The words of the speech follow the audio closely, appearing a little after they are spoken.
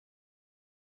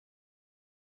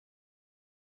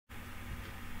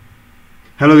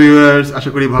Hello viewers,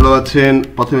 আশা করি ভালো আছেন।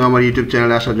 প্রথমে আমার ইউটিউব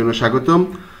চ্যানেলে আসার জন্য স্বাগতম।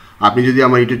 আপনি যদি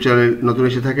আমার ইউটিউব চ্যানেল নতুন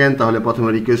এসে থাকেন তাহলে প্রথমে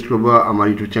রিকোয়েস্ট করব আমার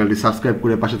ইউটিউব চ্যানেলটি সাবস্ক্রাইব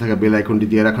করে পাশে থাকা বেল আইকনটি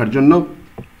দিয়ে রাখার জন্য।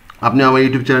 আপনি আমার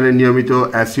ইউটিউব চ্যানেলে নিয়মিত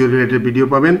এসইও রিলেটেড ভিডিও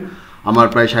পাবেন। আমার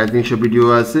প্রায় 350 ভিডিও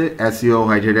আছে, SEO,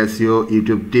 white SEO,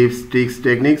 YouTube tips, tricks,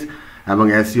 techniques এবং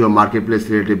SEO marketplace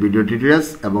related video tutorials.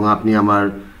 এবং আপনি আমার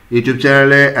ইউটিউব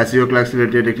চ্যানেলে এসইও ক্লাস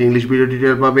রিলেটেড একটি ইংলিশ ভিডিও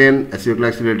টিউটোরিয়াল পাবেন, এসইও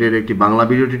ক্লাস রিলেটেড একটি বাংলা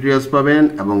ভিডিও টিউটোরিয়ালস পাবেন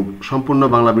এবং সম্পূর্ণ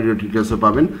বাংলা ভিডিও টিউটোরিয়ালসও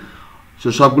পাবেন। সো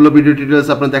সবগুলো ভিডিও টিউটোরিয়ালস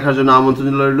আপনার দেখার জন্য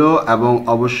আমন্ত্রণ রইল এবং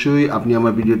অবশ্যই আপনি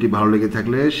আমার ভিডিওটি ভালো লেগে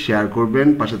থাকলে শেয়ার করবেন,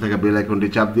 পাশে থাকা বেল আইকনটি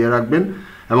চাপ দিয়ে রাখবেন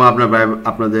এবং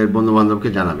আপনাদের বন্ধুবান্ধবকে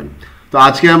জানাবেন। তো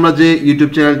আজকে আমরা যে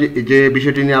ইউটিউব চ্যানেলটি যে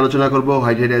বিষয়টি নিয়ে আলোচনা করব,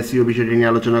 হোয়াইট এসইও বিষয়টি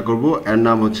নিয়ে আলোচনা করব, এর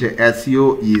নাম হচ্ছে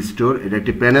SEOeStore। এটা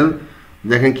একটি প্যানেল।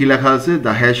 দেখেন কি লেখা আছে,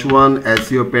 the #1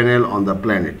 SEO panel on the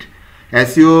planet.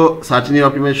 SEO search engine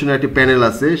অপটিমাইজেশনের একটি প্যানেল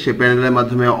আছে। সেই প্যানেলের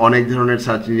মাধ্যমে অনেক ধরনের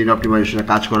সার্চ ইঞ্জিন অপটিমাইজেশনে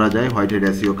কাজ করা যায়, হোয়াইট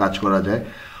এসইও কাজ করা যায়।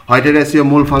 হোয়াইট এসইও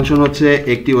মূল ফাংশন হচ্ছে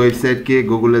একটি ওয়েবসাইটকে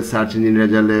গুগলের সার্চ ইঞ্জিন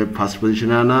রেজাল্টে ফার্স্ট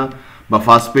পজিশনে আনা বা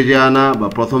ফার্স্ট পেজে আনা বা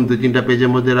প্রথম 2-3টা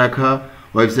পেজের মধ্যে রাখা,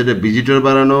 ওয়েবসাইটে ভিজিটর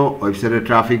বাড়ানো, ওয়েবসাইটে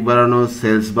ট্রাফিক বাড়ানো,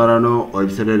 সেলস বাড়ানো,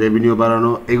 ওয়েবসাইটে রেভিনিউ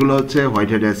বাড়ানো, এগুলো হচ্ছে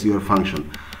হোয়াইট এসইওর ফাংশন।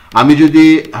 আমি যদি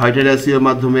হোয়াইট এসইওর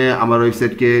মাধ্যমে আমার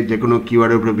ওয়েবসাইটকে যে কোনো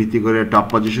কিওয়ার্ডের উপর ভিত্তি করে টপ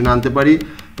পজিশনে আনতে পারি,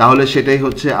 তাহলে সেটাই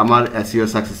হচ্ছে আমার এসইও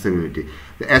সাকসেসিবিলিটি।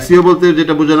 এসইও বলতে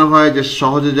যেটা বোঝানো হয় যে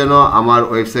সহজে যেন আমার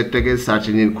ওয়েবসাইটটাকে সার্চ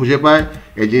ইঞ্জিন খুঁজে পায়।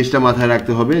 এই জিনিসটা মাথায়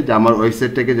রাখতে হবে যে আমার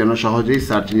ওয়েবসাইটটাকে যেন সহজেই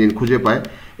সার্চ ইঞ্জিন খুঁজে পায়,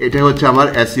 এটা হচ্ছে আমার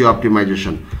এসইও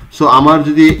অপটিমাইজেশন। সো আমার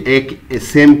যদি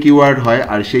সেম কিওয়ার্ড হয়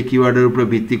আর সেই কিওয়ার্ডের উপরে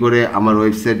ভিত্তি করে আমার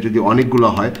ওয়েবসাইট যদি অনেকগুলো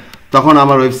হয়, তখন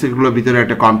আমার ওয়েবসাইটগুলোর ভিতরে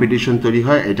একটা কম্পিটিশন তৈরি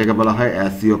হয়, এটাকে বলা হয়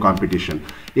এসইও কম্পিটিশন।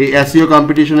 এই এসইও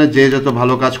কম্পিটিশনে যে যত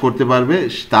ভালো কাজ করতে পারবে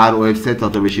তার ওয়েবসাইট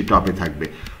তত বেশি টপে থাকবে।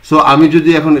 সো আমি যদি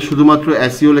এখন শুধুমাত্র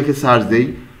এসইও লিখে সার্চ দিই,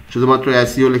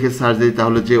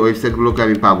 তাহলে যে ওয়েবসাইটগুলোকে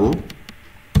আমি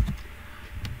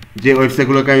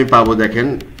পাবো দেখেন,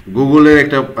 গুগলের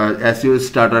একটা এসইও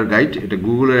স্টার্টার গাইড, এটা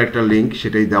গুগলের একটা লিঙ্ক,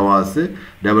 সেটাই দেওয়া আছে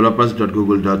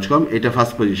developers.google.com। এটা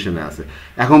ফার্স্ট পজিশনে আছে।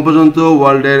 এখন পর্যন্ত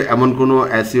ওয়ার্ল্ডের এমন কোনো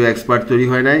এসইও এক্সপার্ট তৈরি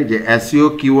হয় নাই যে এসইও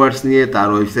কিওয়ার্ডস নিয়ে তার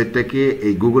ওয়েবসাইটটাকে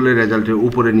এই গুগলের রেজাল্টের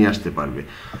উপরে নিয়ে আসতে পারবে।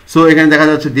 সো এখানে দেখা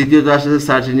যাচ্ছে দ্বিতীয়ত আসছে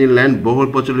সার্চ ইঞ্জিন ল্যান্ড, বহুল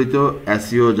প্রচলিত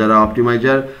এসইও যারা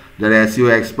অপটিমাইজার, যারা এসইও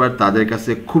এক্সপার্ট, তাদের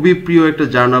কাছে খুবই প্রিয় একটা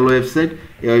জার্নাল ওয়েবসাইট।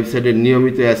 এই ওয়েবসাইটে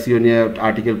নিয়মিত এসইও নিয়ে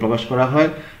আর্টিকেল প্রকাশ করা হয়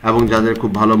এবং যাদের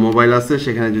খুব ভালো মোবাইল আছে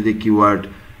সেখানে যদি কিওয়ার্ড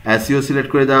এসইও সিলেক্ট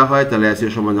করে দেওয়া হয় তাহলে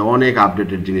এসইও সম্বন্ধে অনেক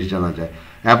আপডেটেড জিনিস জানা যায়।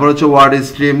 এরপর হচ্ছে ওয়ার্ড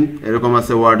স্ট্রিম, এরকম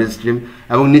আছে ওয়ার্ড স্ট্রিম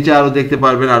এবং নিচে আরও দেখতে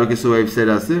পারবেন আরও কিছু ওয়েবসাইট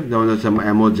আছে, যেমন হচ্ছে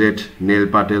অ্যামোজেট, নেল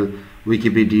পাটেল,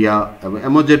 উইকিপিডিয়া এবং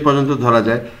অ্যামোজেট পর্যন্ত ধরা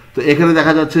যায়। তো এখানে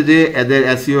দেখা যাচ্ছে যে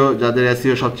যাদের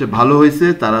এসইও সবচেয়ে ভালো হয়েছে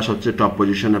তারা সবচেয়ে টপ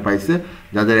পজিশনে পাইছে,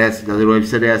 যাদের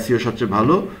ওয়েবসাইটে এসইও সবচেয়ে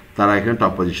ভালো তারা এখানে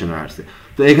টপ পজিশনে আসছে।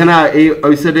 তো এখানে এই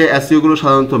ওয়েবসাইটে এসইওগুলো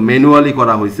সাধারণত ম্যানুয়ালি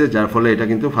করা হয়েছে, যার ফলে এটা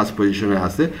কিন্তু ফার্স্ট পজিশনে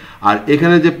আছে। আর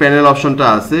এখানে যে প্যানেল অপশনটা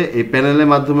আছে, এই প্যানেলের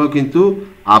মাধ্যমেও কিন্তু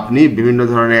আপনি বিভিন্ন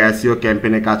ধরনের এসইও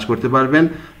ক্যাম্পেইনে কাজ করতে পারবেন,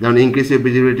 যেমন increase your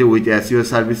visibility with SEO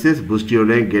services, boost your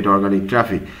rank, gate organic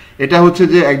traffic. এটা হচ্ছে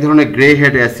যে এক ধরনের গ্রে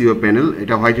হেড এসইও প্যানেল।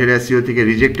 এটা হোয়াইট হেড এসইও থেকে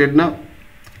রিজেক্টেড না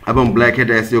এবং ব্ল্যাক হেড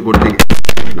এসইও করতে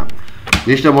না,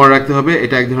 জিনিসটা মনে রাখতে হবে।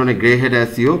 এটা এক ধরনের grey head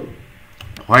SEO,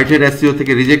 white head SEO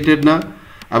থেকে রিজেক্টেড না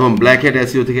এবং ব্ল্যাক হেড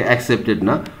এসইও থেকে অ্যাকসেপ্টেড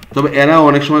না। তবে এরাও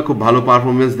অনেক সময় খুব ভালো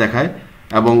পারফরমেন্স দেখায়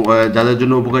এবং যাদের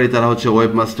জন্য উপকারী তারা হচ্ছে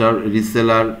webmaster,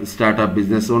 reseller, startup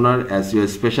business owner, SEO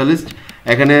specialist,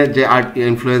 এখানে যে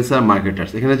ইনফ্লুয়েন্সার,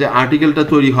 মার্কেটার্স। এখানে যে আর্টিকেলটা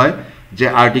তৈরি হয়, যে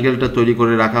আর্টিকেলটা তৈরি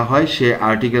করে রাখা হয়, সে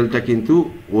আর্টিকেলটা কিন্তু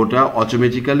ওটা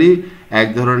অটোমেটিক্যালি এক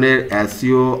ধরনের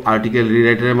এসইও আর্টিকেল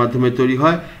রিরাইটারের মাধ্যমে তৈরি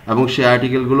হয় এবং সেই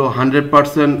আর্টিকেলগুলো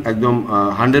 100% একদম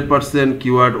 100%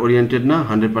 কিওয়ার্ড ওরিয়েন্টেড না,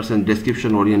 100%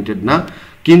 ডেসক্রিপশন ওরিয়েন্টেড না,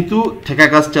 কিন্তু ঠেকা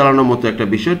কাজ চালানোর মতো একটা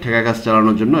বিষয়, ঠেকা কাজ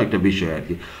চালানোর জন্য একটা বিষয় আর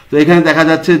কি। তো এখানে দেখা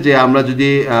যাচ্ছে যে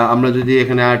আমরা যদি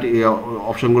এখানে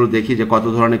অপশনগুলো দেখি যে কত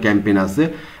ধরনের ক্যাম্পেইন আছে,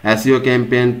 SEO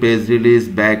campaign, page release,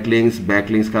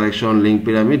 backlinks collection, link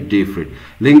pyramid, ডিপ্রিন্ট।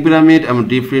 Link pyramid এবং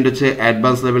ডিপ্রিন্ট হচ্ছে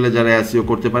অ্যাডভান্স লেভেলে যারা এসইও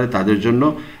করতে পারে তাদের জন্য।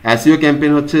 এসইও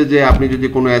ক্যাম্পেইন হচ্ছে যে আপনি যদি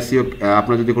কোনো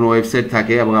আপনার যদি কোনো ওয়েবসাইট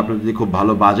থাকে এবং আপনার যদি খুব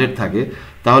ভালো বাজেট থাকে,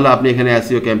 তাহলে আপনি এখানে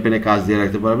এসইও ক্যাম্পেইনে কাজ দিয়ে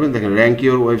রাখতে পারবেন। দেখেন, rank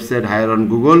your website higher on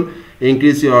Google,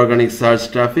 increase your organic search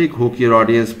traffic, hook your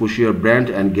audience, push your brand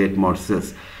and get more sales.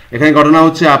 এখানে ঘটনা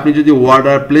হচ্ছে আপনি যদি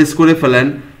অর্ডার প্লেস করে ফেলেন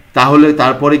তাহলে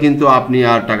তারপরে কিন্তু আপনি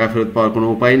আর টাকা ফেরত পাওয়ার কোনো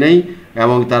উপায় নেই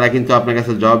এবং তারা কিন্তু আপনার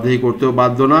কাছে জবাবদিহি করতেও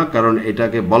বাধ্য না, কারণ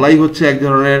এটাকে বলাই হচ্ছে এক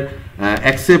ধরনের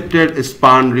accepted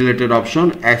span related option,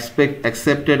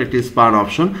 accepted একটি স্পান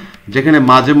অপশন, যেখানে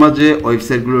মাঝে মাঝে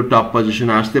ওয়েবসাইটগুলো টপ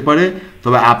পজিশনে আসতে পারে।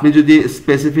 তবে আপনি যদি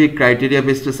স্পেসিফিক ক্রাইটেরিয়া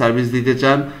বেসড সার্ভিস দিতে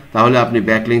চান তাহলে আপনি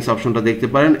ব্যাকলিংস অপশনটা দেখতে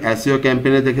পারেন। এসইও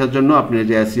ক্যাম্পেইনে দেখার জন্য আপনি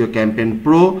যে SEO campaign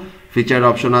pro feature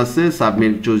option আছে,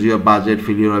 submit, choose your budget,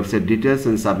 feel your website details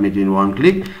and submit in one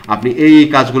click, আপনি এই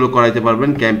কাজগুলো করাইতে পারবেন।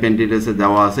 ক্যাম্পেইন ডিটেলসে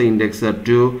দেওয়া আছে, ইন্ডেক্সার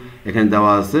 2 এখানে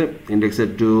দেওয়া আছে, ইন্ডেক্সার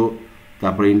 2,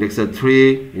 তারপরে ইন্ডেক্সার 3,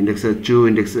 ইন্ডেক্সার 2,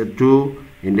 ইন্ডেক্সার 2,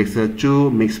 ইন্ডেক্সার 2,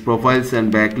 মিক্স প্রোফাইলস অ্যান্ড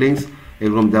ব্যাকলিংস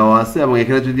এরকম দেওয়া আছে। এবং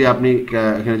এখানে যদি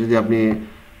আপনি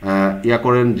ইয়া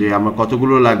করেন যে আমার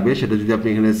কতগুলো লাগবে, সেটা যদি আপনি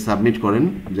এখানে সাবমিট করেন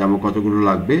যে আমার কতগুলো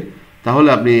লাগবে, তাহলে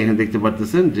আপনি এখানে দেখতে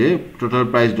পারতেছেন যে টোটাল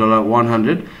প্রাইস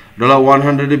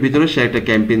 $100 এর ভিতরে সে একটা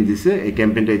ক্যাম্পেইন দিছে। এই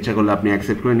ক্যাম্পেইনটা ইচ্ছা করলে আপনি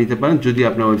অ্যাকসেপ্ট করে নিতে পারেন যদি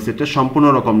আপনার ওয়েবসাইটটা সম্পূর্ণ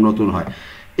রকম নতুন হয়।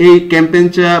 এই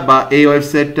ক্যাম্পেইনটা বা এই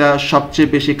ওয়েবসাইটটা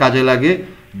সবচেয়ে বেশি কাজে লাগে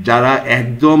যারা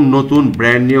একদম নতুন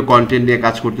ব্র্যান্ড নিউ কন্টেন্ট নিয়ে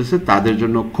কাজ করতেছে, তাদের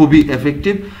জন্য খুবই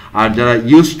এফেক্টিভ। আর যারা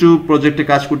ইউজ টু প্রজেক্টে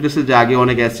কাজ করতেছে, যে আগে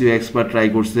অনেক এসইও এক্সপার্ট ট্রাই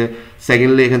করছে,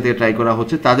 সেকেন্ডলি এখান থেকে ট্রাই করা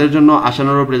হচ্ছে, তাদের জন্য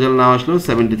আশানুরূপ রেজাল্ট না আসলেও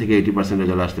 70 থেকে 80%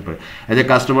 রেজাল্ট আসতে পারে। এই যে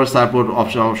কাস্টমার সাপোর্ট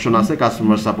অপশন আছে,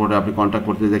 কাস্টমার সাপোর্টে আপনি কন্ট্যাক্ট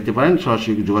করতে দেখতে পারেন,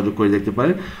 সরাসরি যোগাযোগ করে দেখতে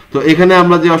পারেন। তো এখানে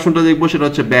আমরা যে অপশনটা দেখবো সেটা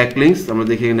হচ্ছে ব্যাকলিংস। আমরা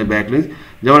দেখি এখানে ব্যাকলিংস,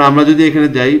 যেমন আমরা যদি এখানে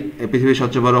যাই পৃথিবীর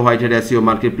সবচেয়ে বড় white hat SEO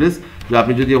market place, যে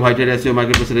আপনি যদি হোয়াইট হ্যাট এসইও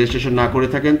মার্কেট প্লেসে রেজিস্ট্রেশন না করে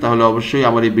থাকেন তাহলে অবশ্যই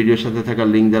আমার এই ভিডিওর সাথে থাকা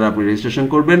লিঙ্ক দ্বারা আপনি রেজিস্ট্রেশন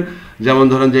করবেন। যেমন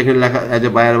ধরেন যে এখানে লেখা এজ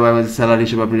এ বায়ার বা সেলার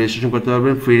হিসেবে আপনি রেজিস্ট্রেশন করতে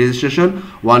পারবেন, ফ্রি রেজিস্ট্রেশন।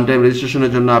 ওয়ান টাইম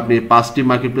রেজিস্ট্রেশনের জন্য আপনি 5টি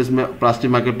মার্কেট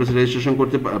প্লেসে রেজিস্ট্রেশন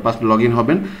করতে 5টি লগ ইন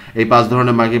হবেন। এই 5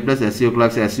 ধরনের market place, SEO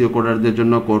class SEO কোডারদের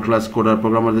জন্য, কোড ক্লাস কোডার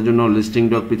প্রোগ্রামারদের জন্য, লিস্টিং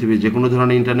ডক পৃথিবীর যে কোনো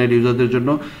ধরনের ইন্টারনেট ইউজারদের জন্য,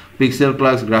 পিক্সেল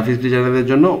ক্লাস গ্রাফিক্স ডিজাইনারদের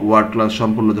জন্য, ওয়ার্ড ক্লাস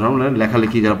সম্পূর্ণ ধরনের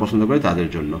লেখালেখি যারা পছন্দ করে তাদের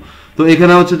জন্য। তো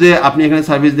এখানে হচ্ছে যে আপনি এখানে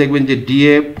সার্ভিস দেখবেন যে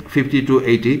DA 50 to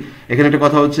 80। এখানে একটা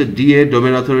কথা হচ্ছে DA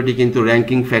ডোমেন অথরিটি কিন্তু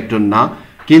র্যাঙ্কিং ফ্যাক্টর না,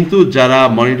 কিন্তু যারা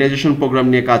মনিটাইজেশন প্রোগ্রাম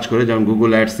নিয়ে কাজ করে, যেমন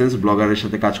গুগল অ্যাডসেন্স, ব্লগারের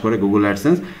সাথে কাজ করে গুগল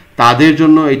অ্যাডসেন্স, তাদের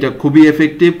জন্য এটা খুবই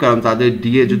এফেক্টিভ। কারণ তাদের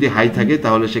DA যদি হাই থাকে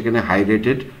তাহলে সেখানে হাই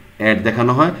রেটেড অ্যাড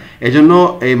দেখানো হয়। এজন্য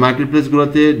এই মার্কেট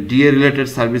প্লেসগুলোতে DA রিলেটেড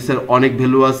সার্ভিসের অনেক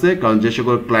ভ্যালু আছে। কারণ যে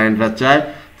সকল ক্লায়েন্টরা চায়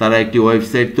তারা একটি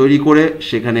ওয়েবসাইট তৈরি করে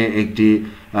সেখানে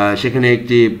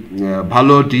একটি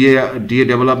ভালো ডিএ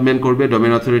ডেভেলপমেন্ট করবে,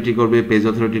 ডোমেন অথরিটি করবে, পেজ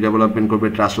অথরিটি ডেভেলপমেন্ট করবে,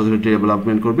 ট্রাস্ট অথরিটি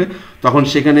ডেভেলপমেন্ট করবে, তখন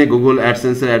সেখানে গুগল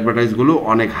অ্যাডসেন্সের অ্যাডভার্টাইজগুলো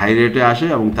অনেক হাই রেটে আসে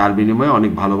এবং তার বিনিময়ে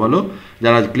অনেক ভালো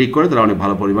যারা ক্লিক করে তারা অনেক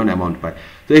ভালো পরিমাণ অ্যামাউন্ট পায়।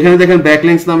 তো এখানে দেখেন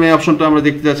ব্যাকলিংস নামে অপশনটা আমরা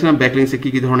দেখতে যাচ্ছিলাম। ব্যাকলিংসে কী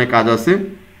কী ধরনের কাজ আছে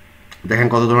দেখেন,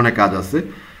 কত ধরনের কাজ আছে।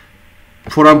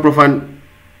 ফোরাম প্রোফাইল,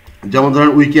 যেমন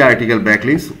ধরেন উইকি আর্টিকেল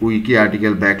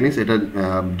ব্যাকলিংস, এটা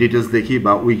ডিটেলস দেখি,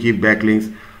 বা wiki backlinks,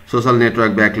 social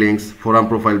network backlinks, forum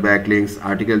profile backlinks,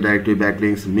 article directory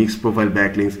backlinks, mix profile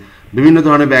backlinks, বিভিন্ন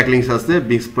ধরনের ব্যাকলিংস আছে।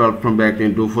 Mix platform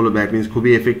backlinks, do follow backlinks,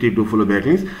 খুবই effective do follow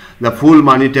backlinks. The full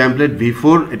money template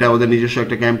V4, এটা ওদের নিজস্ব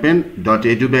একটা ক্যাম্পেইন।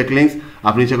 .edu ব্যাকলিংস,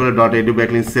 আপনি ইচ্ছা করে .edu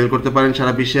ব্যাকলিংস সেল করতে পারেন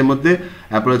সারা বিশ্বের মধ্যে।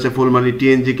 তারপর হচ্ছে ফুল মানি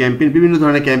TNG ক্যাম্পেইন, বিভিন্ন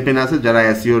ধরনের ক্যাম্পেইন আছে। যারা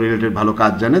এসইও রিলেটেড ভালো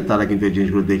কাজ জানে তারা কিন্তু এই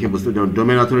জিনিসগুলো দেখে বুঝতে। যেমন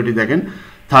ডোমেন অথরিটি দেখেন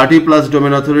 30+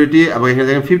 ডোমেন অথরিটি, এবং এখানে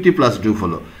দেখেন 50+ ডু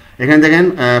ফলো। এখানে দেখেন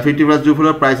 50+ ডু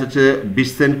ফলোর প্রাইস হচ্ছে 20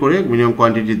 সেন্ট করে, মিনিমাম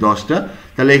কোয়ান্টিটি 10টা।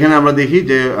 তাহলে এখানে আমরা দেখি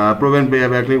যে proven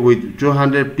backlink with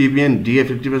 200 PBN DA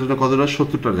 50% কতটা,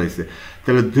 70টা যাইছে।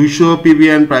 তাহলে 200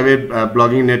 PBN প্রাইভেট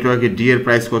ব্লগিং নেটওয়ার্কে DA এর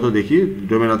প্রাইস কত দেখি।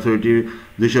 ডোমেন অথরিটির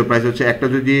 200 প্রাইস হচ্ছে, একটা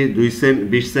যদি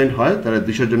 20 সেন্ট হয় তাহলে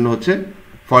 200 জন্য হচ্ছে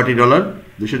 $40।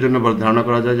 200 জন্য ধারণা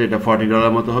করা যায় যে এটা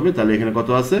 $40 মতো হবে। তাহলে এখানে কত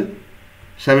আছে,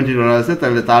 $70 আছে।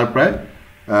 তাহলে তার প্রায়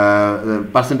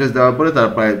পার্সেন্টেজ দেওয়ার পরে তার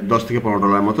প্রায় $10 থেকে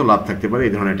 $15 মতো লাভ থাকতে পারে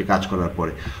এই ধরনের একটি কাজ করার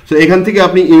পরে। সো এখান থেকে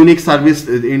আপনি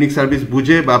ইউনিক সার্ভিস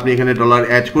বুঝে, বা আপনি এখানে ডলার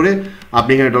অ্যাড করে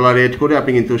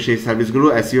আপনি কিন্তু সেই সার্ভিসগুলো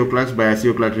এসইও ক্লাস বা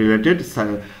এসইও ক্লাস রিলেটেড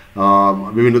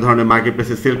বিভিন্ন ধরনের মার্কেট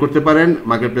প্লেসে সেল করতে পারেন।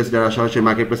 মার্কেট প্লেস যারা সরাসরি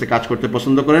মার্কেট প্লেসে কাজ করতে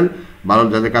পছন্দ করেন,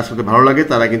 যাদের কাজ করতে ভালো লাগে,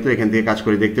 তারা কিন্তু এখান থেকে কাজ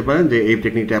করে দেখতে পারেন, যে এই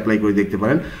টেকনিকটা অ্যাপ্লাই করে দেখতে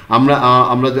পারেন।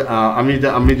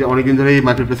 আমি যে অনেকদিন ধরে এই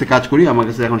মার্কেট প্লেসে কাজ করি, আমার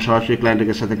কাছে এখন সরাসরি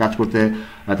ক্লায়েন্টের সাথে কাজ করতে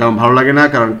তেমন ভালো লাগে না,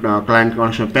 কারণ ক্লায়েন্ট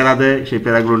অনেক সময় প্যারা দেয়, সেই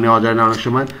প্যারাগুলো নেওয়া যায় না অনেক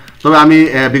সময়। তবে আমি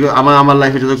আমার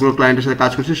লাইফে যতগুলো ক্লায়েন্টের সাথে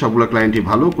কাজ করছি সবগুলো ক্লায়েন্টই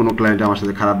ভালো, কোনো ক্লায়েন্ট আমার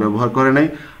সাথে খারাপ ব্যবহার করে নাই,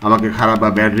 আমাকে খারাপ বা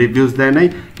ব্যাড রিভিউজ দেয় নাই।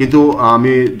 কিন্তু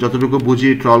আমি যতটুকু বুঝি,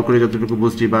 ট্রল করে যতটুকু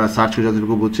বুঝছি বা সার্চ করে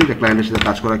যতটুকু বুঝছি, যে ক্লায়েন্টের সাথে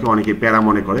কাজ করাকে অনেকে প্যারা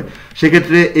মনে করে।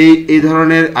 সেক্ষেত্রে এই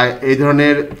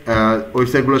ধরনের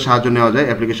ওয়েবসাইটগুলোর সাহায্য নেওয়া যায়,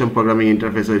 অ্যাপ্লিকেশন প্রোগ্রামিং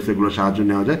ইন্টারফেস ওয়েবসাইটগুলোর সাহায্য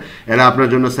নেওয়া যায়। এরা আপনার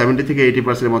জন্য 70 থেকে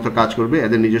 80% মতো কাজ করবে।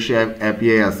 এদের নিজস্ব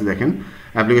API আছে, দেখেন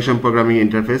অ্যাপ্লিকেশন প্রোগ্রামিং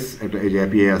ইন্টারফেস, একটা এই যে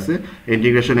এপিআই আছে,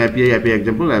 ইন্টিগ্রেশন এপিআই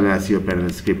এক্সাম্পল এবং এসইও প্যানেল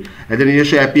স্ক্রিপ্ট, এদের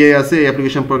নিজস্ব এপিআই আছে। এই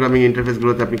অ্যাপ্লিকেশন প্রোগ্রামিং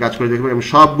ইন্টারফেসগুলোতে আপনি কাজ করে দেখতে পারেন এবং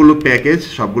সবগুলো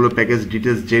প্যাকেজ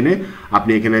ডিটেলস জেনে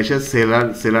আপনি এখানে এসে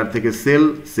সেলার থেকে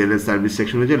সেলের সার্ভিস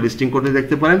সেকশনে যে লিস্টিং করতে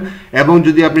দেখতে পারেন, এবং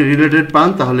যদি আপনি রিলেটেড পান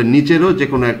তাহলে নিচেরও যে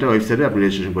কোনো একটা ওয়েবসাইটে আপনি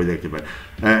রেজিস্ট্রেশন করে দেখতে পারেন,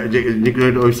 যে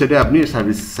ওয়েবসাইটে আপনি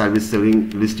সার্ভিস সেলিং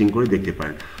লিস্টিং করে দেখতে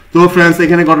পারেন। তো ফ্রেন্ডস,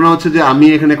 এখানে ঘটনা হচ্ছে যে আমি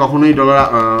এখানে কখনোই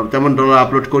তেমন ডলার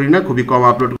আপলোড করি না, খুবই কম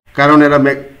আপলোড, কারণ এরা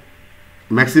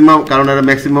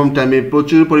ম্যাক্সিমাম টাইমে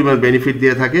প্রচুর পরিমাণ বেনিফিট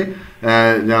দিয়ে থাকে।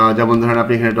 যেমন ধরেন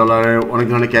আপনি এখানে ডলারের অনেক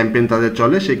ধরনের ক্যাম্পেইন তাদের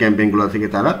চলে, সেই ক্যাম্পেইনগুলো থেকে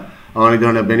তারা অনেক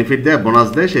ধরনের বেনিফিট দেয়, বোনাস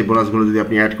দেয়। সেই বোনাসগুলো যদি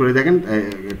আপনি অ্যাড করে দেখেন,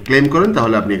 ক্লেম করেন,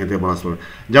 তাহলে আপনি এখান থেকে বোনাস পাবেন।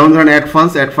 যেমন ধরেন অ্যাড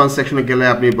ফান্ডস সেকশনে গেলে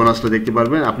আপনি বোনাসটা দেখতে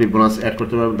পারবেন, আপনি বোনাস অ্যাড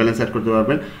করতে পারবেন, ব্যালেন্স অ্যাড করতে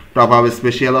পারবেন, টপ আপ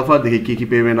স্পেশাল অফার, দেখি কী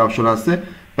পেমেন্ট অপশন আছে,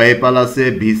 পেপ্যাল আছে,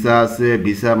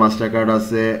 ভিসা মাস্টারকার্ড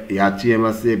আছে, ইয়াচিএম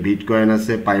আছে, বিটকয়েন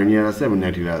আছে, পায়োনিয়ার আছে এবং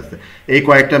নেটিলা আছে। এই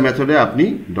কয়েকটা মেথডে আপনি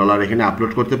ডলার এখানে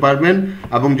আপলোড করতে পারবেন,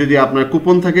 এবং যদি আপনার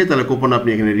কুপন থাকে তাহলে কুপন আপনি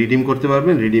এখানে রিডিম করতে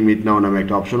পারবেন। রিডিম ইট নাও নামে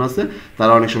একটা অপশন আছে,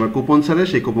 তারা অনেক সময় কুপন ছাড়ে,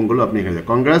 সেই কুপনগুলো আপনি এখানে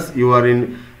Congress you R in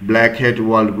black head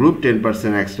world group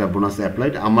 10% extra bonus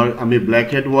applied. আমি ব্ল্যাক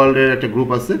হেড ওয়ার্ল্ডের একটা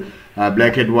গ্রুপ আছে,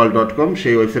 blackheadworld.com,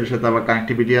 সেই ওয়েবসাইটের সাথে আমার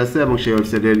কানেক্টিভিটি আছে এবং সেই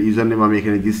ওয়েবসাইটের ইউজার নেম আমি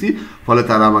এখানে দিছি, ফলে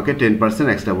তারা আমাকে 10%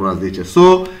 এক্সট্রা বোনাস দিচ্ছে। সো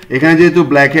এখানে যেহেতু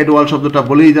ব্ল্যাক হেড ওয়ার্ল্ড শব্দটা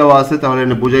বলেই দেওয়া আছে, তাহলে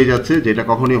এখানে বোঝাই যাচ্ছে যে এটা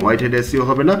কখনোই হোয়াইট হেড এসইও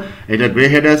হবে না, এটা গ্রে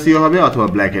হেড এসইও হবে অথবা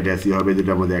ব্ল্যাক হেড এসইও হবে,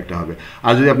 যেটার মধ্যে একটা হবে।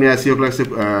 আর যদি আপনি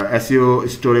এসইও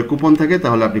স্টোরে কুপন থাকে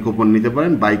তাহলে আপনি কুপন নিতে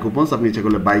পারেন, বাই কুপনস, আপনি ইচ্ছা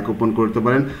করলে বাই কুপন করতে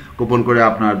পারেন, কুপন করে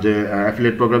আপনার যে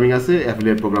অ্যাফিলিয়েট প্রোগ্রামিং আছে,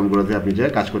 অ্যাফিলিয়েট প্রোগ্রামগুলোতে আপনি যে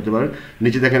কাজ করতে পারেন।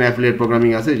 নিচে দেখেন অ্যাফিলিয়েট প্রোগ্রামিং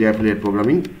আছে, যে অ্যাফিলিয়েট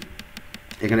প্রোগ্রামিং,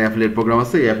 এখানে অ্যাফিলিয়েট প্রোগ্রাম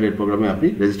আছে, এই অ্যাফিলিয়েট প্রোগ্রামে আপনি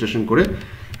রেজিস্ট্রেশন করে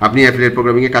আপনি অ্যাফিলিয়েট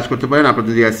প্রোগ্রামিংয়ে কাজ করতে পারেন। আপনার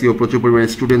যদি এসইও প্রচুর পরিমাণে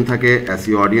স্টুডেন্ট থাকে,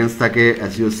 এসইও অডিয়েন্স থাকে,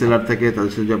 এসইও সেলার থাকে,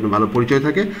 তাদের সাথে যদি আপনার ভালো পরিচয়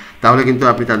থাকে, তাহলে কিন্তু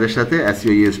আপনি তাদের সাথে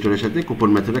SEOeStore সাথে কুপন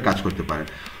মেথডে কাজ করতে পারেন।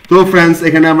 তো ফ্রেন্ডস,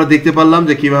 এখানে আমরা দেখতে পারলাম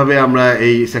যে কিভাবে আমরা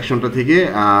এই সেকশনটা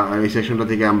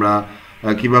থেকে আমরা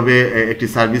কিভাবে একটি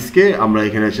সার্ভিসকে আমরা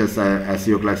এখানে এসে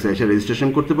এসইও ক্লাসে এসে রেজিস্ট্রেশন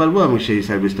করতে পারবো এবং সেই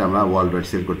সার্ভিসটা আমরা ওয়ার্ল্ড ওয়াইড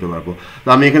সেল করতে পারবো। তো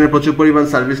আমি এখানে প্রচুর পরিমাণ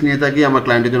সার্ভিস নিয়ে থাকি, আমার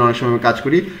ক্লায়েন্টের জন্য অনেক সময় আমি কাজ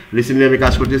করি। রিসেন্টলি আমি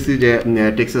কাজ করতেছি যে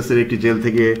টেক্সাসের একটি জেল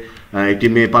থেকে একটি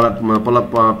মেয়ে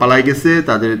পালাই গেছে,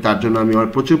 তার জন্য আমি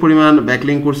প্রচুর পরিমাণ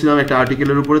ব্যাকলিং করছিলাম একটা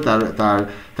আর্টিকেলের উপরে,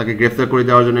 তাকে গ্রেফতার করে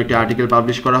দেওয়ার জন্য একটি আর্টিকেল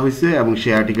পাবলিশ করা হয়েছে এবং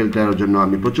সেই আর্টিকেলটার জন্য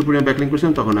আমি প্রচুর পরিমাণ ব্যাকলিং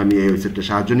করছিলাম। তখন আমি এই ওয়েবসাইটটা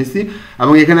সাহায্য নিচ্ছি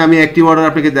এবং এখানে আমি একটি অর্ডার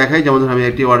আপনাকে দেখাই। যেমন ধরুন আমি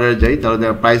একটি অর্ডারে যাই, তাহলে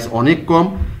প্রাইস অনেক কম,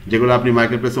 যেগুলো আপনি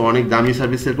মার্কেট প্লেসে অনেক দামি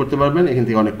সার্ভিস সেল করতে পারবেন, এখান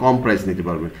থেকে অনেক কম প্রাইস নিতে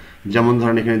পারবেন। যেমন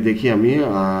ধরেন এখানে দেখি আমি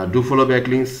ডু ফলো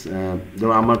ব্যাকলিংস,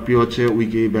 যেমন আমার প্রিয় হচ্ছে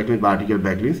উইকি ব্যাকলিংস বা আর্টিকেল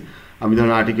ব্যাকলিংস। আমি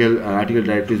ধরুন আর্টিকেল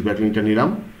ডাইরেক্টরিজ ব্যাকলিংটা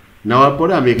নেওয়ার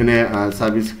পরে আমি এখানে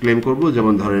সার্ভিস ক্লেম করব।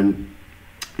 যেমন ধরেন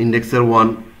ইন্ডেক্সের 1,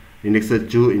 ইন্ডেক্সের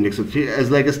 2, ইন্ডেক্সের 3, as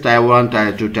like S tyre 1,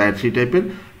 tyre 2, tyre 3 টাইপের,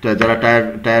 যারা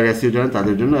টায়ার এসইও জানেন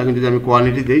তাদের জন্য। এখন যদি আমি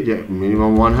কোয়ালিটি দিই যে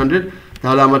মিনিমাম 100,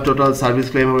 তাহলে আমার টোটাল সার্ভিস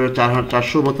ক্লেম হবে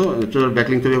 400 মতো, টোটাল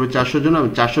ব্যাকলিং তৈরি হবে 400 জন্য।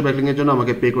 400 ব্যাকলিংয়ের জন্য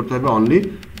আমাকে পে করতে হবে অনলি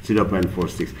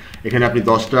 0.46। এখানে আপনি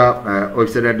 10টা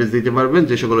ওয়েবসাইট অ্যাড্রেস দিতে পারবেন,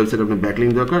 যে সকল ওয়েবসাইট আপনার ব্যাকলিং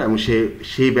দরকার, এবং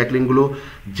সেই ব্যাকলিংগুলো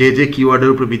যে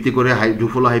কিওয়ার্ডের উপর ভিত্তি করে ডু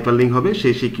ফলো হাইপার লিঙ্ক হবে,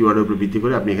 সেই কিওয়ার্ডের উপর ভিত্তি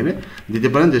করে আপনি এখানে দিতে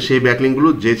পারেন যে সেই ব্যাকলিংগুলো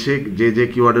যে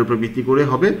কিওয়ার্ডের উপর ভিত্তি করে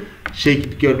হবে, সেই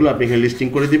কিওয়ার্ডগুলো আপনি এখানে লিস্টিং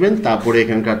করে দিবেন। তারপরে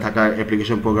এখানকার থাকা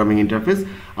অ্যাপ্লিকেশন প্রোগ্রামিং ইন্টারফেস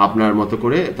আপনার মতো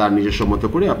করে, তার নিজস্ব মতো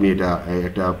করে আপনি এটা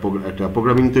একটা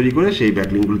প্রোগ্রামিং তৈরি করে সেই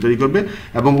ব্যাকলিংগুলো তৈরি করবে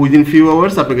এবং উইদিন ফিউ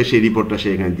আওয়ার্স আপনাকে সেই রিপোর্টটা সে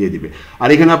এখানে দিয়ে দিবে। আর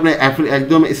এখানে আপনি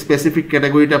একদম স্পেসিফিক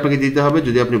ক্যাটাগরিটা আপনাকে দিতে হবে।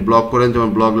 যদি আপনি ব্লগ করেন, যেমন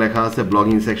ব্লগ লেখা আছে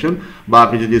ব্লগিং সেকশন, বা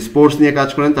আপনি যদি স্পোর্টস নিয়ে কাজ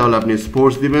করেন তাহলে আপনি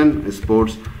স্পোর্টস দিবেন,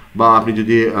 স্পোর্টস, বা আপনি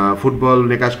যদি ফুটবল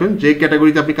নিয়ে কাজ করেন, যে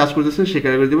ক্যাটাগরিতে আপনি কাজ করতেছেন সেই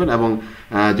ক্যাটাগরি দেবেন। এবং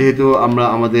যেহেতু আমরা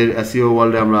আমাদের এসইও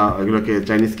ওয়ার্ল্ডে আমরা এগুলোকে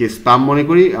চাইনিজকে স্প্যাম মনে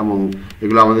করি এবং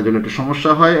এগুলো আমাদের জন্য একটা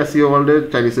সমস্যা হয়। এসইও ওয়ার্ল্ডে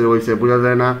চাইনিজের ওয়েবসাইট বোঝা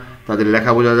যায় না, তাদের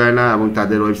লেখা বোঝা যায় না এবং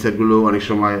তাদের ওয়েবসাইটগুলো অনেক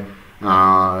সময়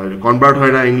কনভার্ট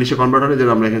হয় না, ইংলিশে কনভার্ট হয় না, যেন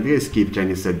আমরা এখান থেকে স্কিপ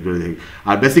চাইনিজ সাইটগুলো দেখি।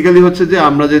 আর বেসিক্যালি হচ্ছে যে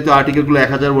আমরা যেহেতু আর্টিকেলগুলো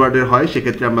 1000 ওয়ার্ডের হয়,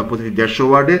 সেক্ষেত্রে আমরা প্রতিটি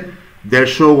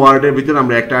 150 ওয়ার্ডের ভিতরে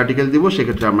আমরা একটা আর্টিকেল দিব,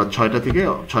 সেক্ষেত্রে আমরা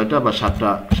 6টা বা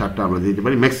 7টা আমরা দিতে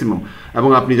পারি ম্যাক্সিমাম। এবং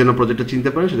আপনি যেন প্রজেক্টটা চিনতে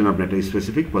পারেন সেজন্য আপনি একটা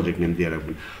স্পেসিফিক প্রজেক্ট নেম দিয়ে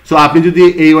রাখবেন। সো আপনি যদি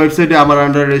এই ওয়েবসাইটে আমার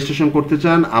আন্ডারে রেজিস্ট্রেশন করতে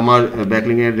চান, আমার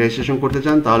ব্যাকলিংয়ের রেজিস্ট্রেশন করতে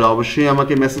চান, তাহলে অবশ্যই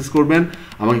আমাকে মেসেজ করবেন,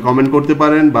 আমাকে কমেন্ট করতে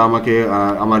পারেন, বা আমাকে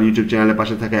আমার ইউটিউব চ্যানেলের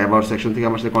পাশে থাকা অ্যাবাউট সেকশন থেকে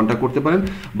আমার সাথে কন্ট্যাক্ট করতে পারেন,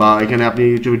 বা এখানে আপনি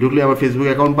ইউটিউবে ঢুকলে আমার ফেসবুক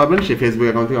অ্যাকাউন্ট পাবেন, সেই ফেসবুক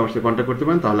অ্যাকাউন্ট থেকে আমার সাথে কন্ট্যাক্ট করতে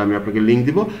পারেন। তাহলে আমি আপনাকে লিঙ্ক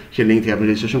দিব, সেই লিঙ্ক থেকে আপনি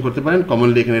রেজিস্ট্রেশন করতে পারেন।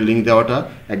 কমনলি এখানে লিঙ্ক দেওয়াটা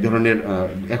এক ধরনের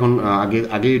এখন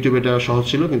আগে ইউটিউবে এটা সহজ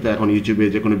ছিল, কিন্তু এখন ইউটিউবে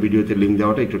যে কোনো ভিডিওতে লিঙ্ক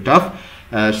দেওয়াটা একটু টাফ।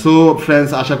 সো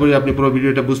ফ্রেন্ডস, আশা করি আপনি পুরো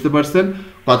ভিডিওটা বুঝতে পারছেন।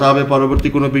 কথা হবে পরবর্তী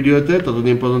কোনো ভিডিওতে।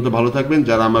 ততদিন পর্যন্ত ভালো থাকবেন।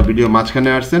 যারা আমার ভিডিও মাঝখানে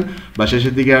আসছেন বা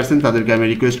শেষের দিকে আসছেন তাদেরকে আমি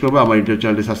রিকোয়েস্ট করবো আমার ইউটিউব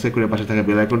চ্যানেলটি সাবস্ক্রাইব করে পাশে থাকা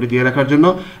বেল আইকনটি দিয়ে রাখার জন্য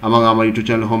এবং আমার ইউটিউব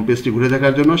চ্যানেল হোম পেজটি ঘুরে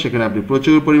দেখার জন্য। সেখানে আপনি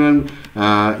প্রচুর পরিমাণ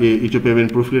YouTube payment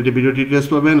proof related video details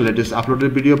পাবেন, লেটেস্ট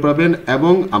আপলোডেড ভিডিও পাবেন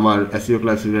এবং আমার এসইও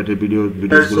ক্লাস রিলেটেড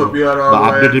ভিডিওসগুলো বা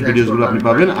আপডেটেড ভিডিওসগুলো আপনি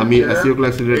পাবেন। আমি এসইও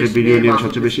ক্লাস রিলেটেড ভিডিও নিয়ে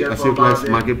সবচেয়ে বেশি এসইও ক্লাস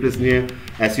মার্কেটপ্লেস নিয়ে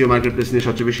এসইও মার্কেটপ্লেস নিয়ে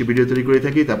সবচেয়ে বেশি ভিডিও তৈরি করে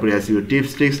থাকি। তারপরে এসইও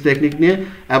টিপস ট্রিক্স টেকনিক নিয়ে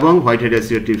এবং white hat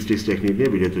SEO tips tricks technique নিয়ে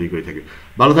ভিডিও তৈরি করে থাকি।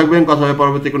 ভালো থাকবেন। কথা হবে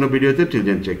পরবর্তী কোনো ভিডিওতে। Till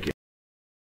then take care.